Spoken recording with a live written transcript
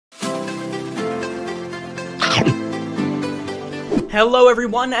Hello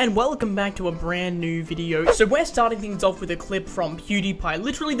everyone and welcome back to a brand new video. So we're starting things off with a clip from PewDiePie,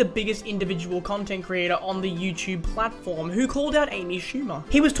 literally the biggest individual content creator on the YouTube platform, who called out Amy Schumer.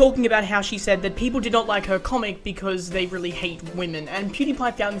 He was talking about how she said that people did not like her comic because they really hate women, and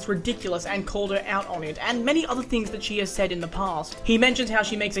PewDiePie found this ridiculous and called her out on it, and many other things that she has said in the past. He mentions how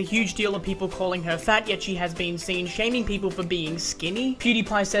she makes a huge deal of people calling her fat, yet she has been seen shaming people for being skinny.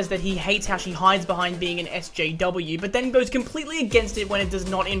 PewDiePie says that he hates how she hides behind being an SJW, but then goes completely against it when it does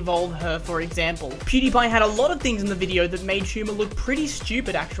not involve her, for example. PewDiePie had a lot of things in the video that made Schumer look pretty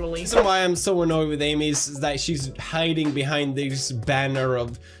stupid, actually. The reason why I'm so annoyed with Amy is that she's hiding behind this banner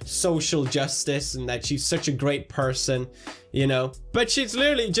of social justice and that she's such a great person, you know? But she's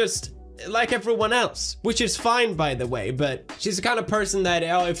literally just like everyone else, which is fine, by the way, but she's the kind of person that,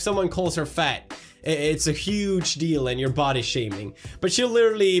 oh, if someone calls her fat, it's a huge deal and you're body shaming. But she'll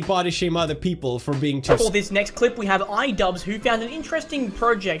literally body shame other people for being too... For this next clip, we have iDubbbz, who found an interesting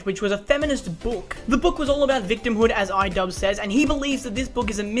project, which was a feminist book. The book was all about victimhood, as iDubbbz says, and he believes that this book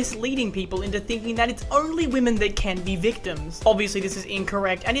is misleading people into thinking that it's only women that can be victims. Obviously, this is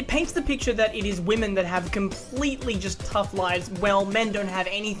incorrect, and it paints the picture that it is women that have completely just tough lives, while men don't have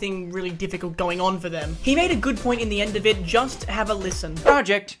anything really difficult going on for them. He made a good point in the end of it, just have a listen.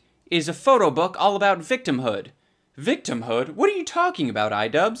 Project is a photo book all about victimhood. Victimhood? What are you talking about,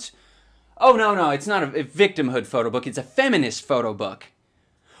 iDubbbz? Oh, no, it's not a victimhood photo book, it's a feminist photo book.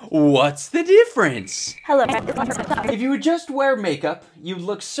 What's the difference? Hello. If you would just wear makeup, you'd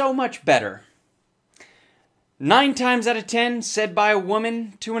look so much better. 9 times out of 10 said by a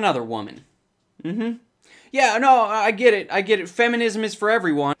woman to another woman. Yeah, no, I get it. Feminism is for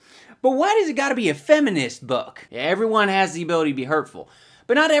everyone. But why does it gotta be a feminist book? Yeah, everyone has the ability to be hurtful.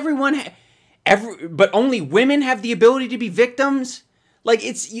 But not everyone, but only women have the ability to be victims? Like,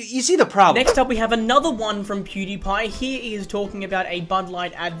 it's, you see the problem. Next up, we have another one from PewDiePie. Here he is talking about a Bud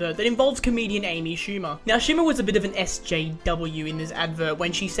Light advert that involves comedian Amy Schumer. Now, Schumer was a bit of an SJW in this advert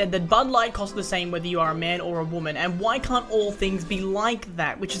when she said that Bud Light costs the same whether you are a man or a woman, and why can't all things be like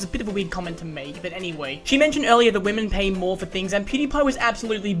that? Which is a bit of a weird comment to make, but anyway. She mentioned earlier that women pay more for things, and PewDiePie was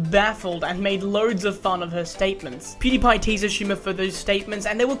absolutely baffled and made loads of fun of her statements. PewDiePie teases Schumer for those statements,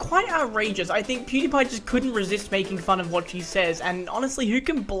 and they were quite outrageous. I think PewDiePie just couldn't resist making fun of what she says, and honestly, who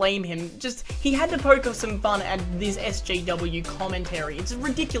can blame him? Just, he had to poke off some fun at this SJW commentary. It's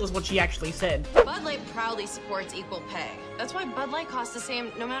ridiculous what she actually said. Bud Light proudly supports equal pay. That's why Bud Light costs the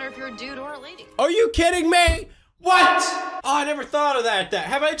same no matter if you're a dude or a lady. Are you kidding me? What? Oh, I never thought of that.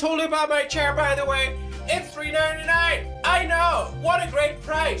 Have I told you about my chair, by the way? It's $3.99. I know. What a great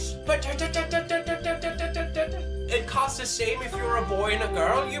price. But it costs the same if you're a boy and a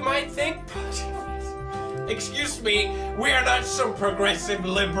girl, you might think. Excuse me, we are not some progressive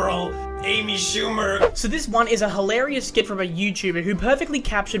liberal Amy Schumer. So this one is a hilarious skit from a YouTuber who perfectly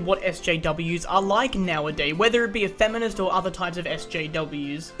captured what SJWs are like nowadays, whether it be a feminist or other types of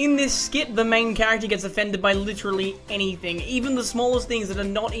SJWs. In this skit, the main character gets offended by literally anything, even the smallest things that are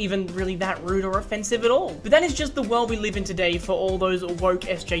not even really that rude or offensive at all. But that is just the world we live in today for all those woke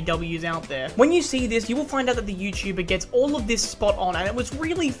SJWs out there. When you see this, you will find out that the YouTuber gets all of this spot on, and it was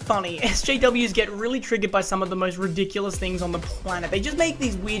really funny. SJWs get really triggered by some of the most ridiculous things on the planet. They just make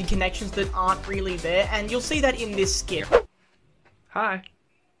these weird connections that aren't really there, and you'll see that in this skit. Hi.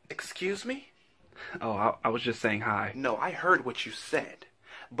 Excuse me? Oh, I was just saying hi. No, I heard what you said,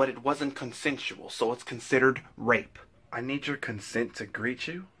 but it wasn't consensual, so it's considered rape. I need your consent to greet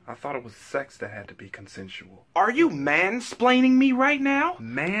you? I thought it was sex that had to be consensual. Are you mansplaining me right now?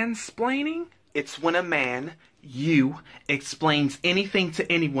 Mansplaining? It's when a man, you, explains anything to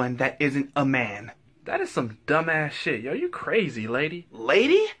anyone that isn't a man. That is some dumbass shit. Yo, you crazy, lady.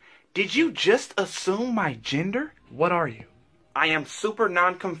 Lady? Did you just assume my gender? What are you? I am super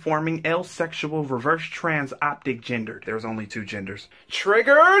non-conforming, L-sexual, reverse trans, optic gendered. There's only 2 genders.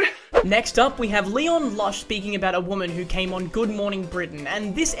 Triggered? Next up, we have Leon Lush speaking about a woman who came on Good Morning Britain,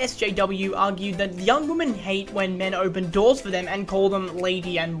 and this SJW argued that young women hate when men open doors for them and call them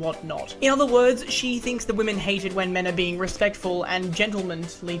lady and whatnot. In other words, she thinks the women hate it when men are being respectful and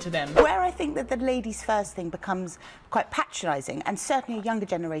gentlemanly to them. Where I think that the ladies first thing becomes quite patronising, and certainly a younger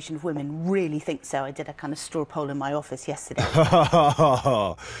generation of women really think so. I did a kind of straw poll in my office yesterday.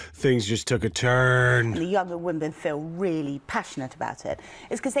 Things just took a turn. And the younger women feel really passionate about it.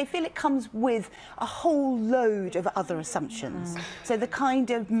 It's because they feel it comes with a whole load of other assumptions. So the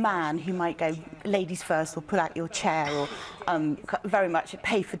kind of man who might go, ladies first, or put out your chair, or very much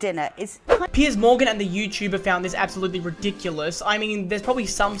pay for dinner is... Piers Morgan and the YouTuber found this absolutely ridiculous. I mean, there's probably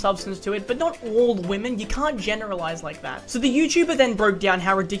some substance to it, but not all women. You can't generalize like that. So the YouTuber then broke down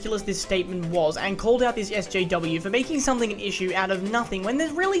how ridiculous this statement was and called out this SJW for making something an issue out of nothing when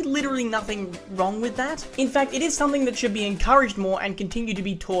there's really literally nothing wrong with that. In fact, it is something that should be encouraged more and continue to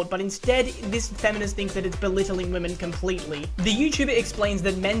be taught, but instead, this feminist thinks that it's belittling women completely. The YouTuber explains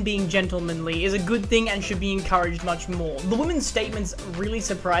that men being gentlemanly is a good thing and should be encouraged much more. The women's statements really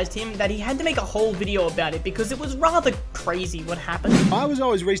surprised him that he had to make a whole video about it because it was rather crazy what happened. I was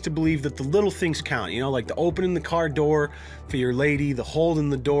always raised to believe that the little things count, you know, like the opening the car door for your lady, the holding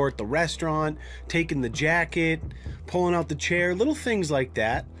the door at the restaurant, taking the jacket, pulling out the chair, little things like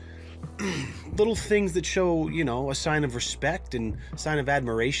that. Little things that show, you know, a sign of respect and a sign of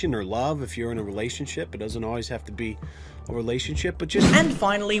admiration or love if you're in a relationship. It doesn't always have to be a relationship, but just... And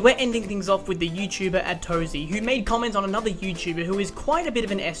finally, we're ending things off with the YouTuber Atozy, who made comments on another YouTuber who is quite a bit of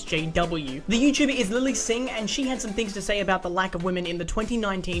an SJW. The YouTuber is Lily Singh, and she had some things to say about the lack of women in the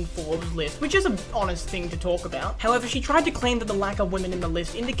 2019 Forbes list, which is an honest thing to talk about. However, she tried to claim that the lack of women in the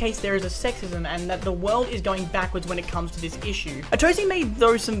list indicates there is a sexism and that the world is going backwards when it comes to this issue. Atozy made,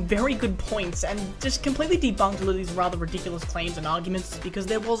 though, some very good points and just completely debunked Lily's rather ridiculous claims and arguments because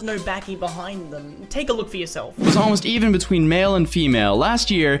there was no backing behind them. Take a look for yourself. It was almost even between male and female.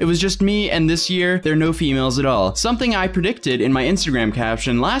 Last year, it was just me, and this year, there are no females at all. Something I predicted in my Instagram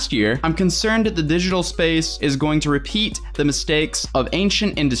caption last year. I'm concerned that the digital space is going to repeat the mistakes of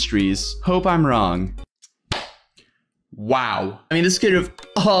ancient industries. Hope I'm wrong. Wow. I mean, this could have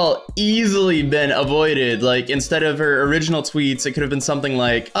all easily been avoided. Like, instead of her original tweets, it could have been something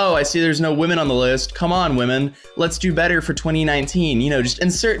like, oh, I see there's no women on the list. Come on, women. Let's do better for 2019. You know, just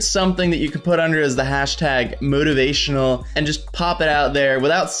insert something that you could put under as the hashtag motivational and just pop it out there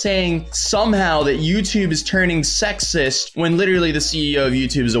without saying somehow that YouTube is turning sexist when literally the CEO of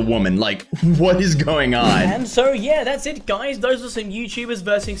YouTube is a woman. Like, what is going on? And so, yeah, that's it, guys. Those are some YouTubers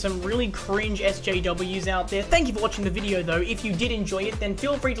versus some really cringe SJWs out there. Thank you for watching the video, though. If you did enjoy it, then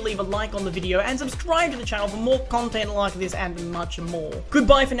feel free to leave a like on the video and subscribe to the channel for more content like this and much more.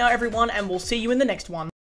 Goodbye for now, everyone, and we'll see you in the next one.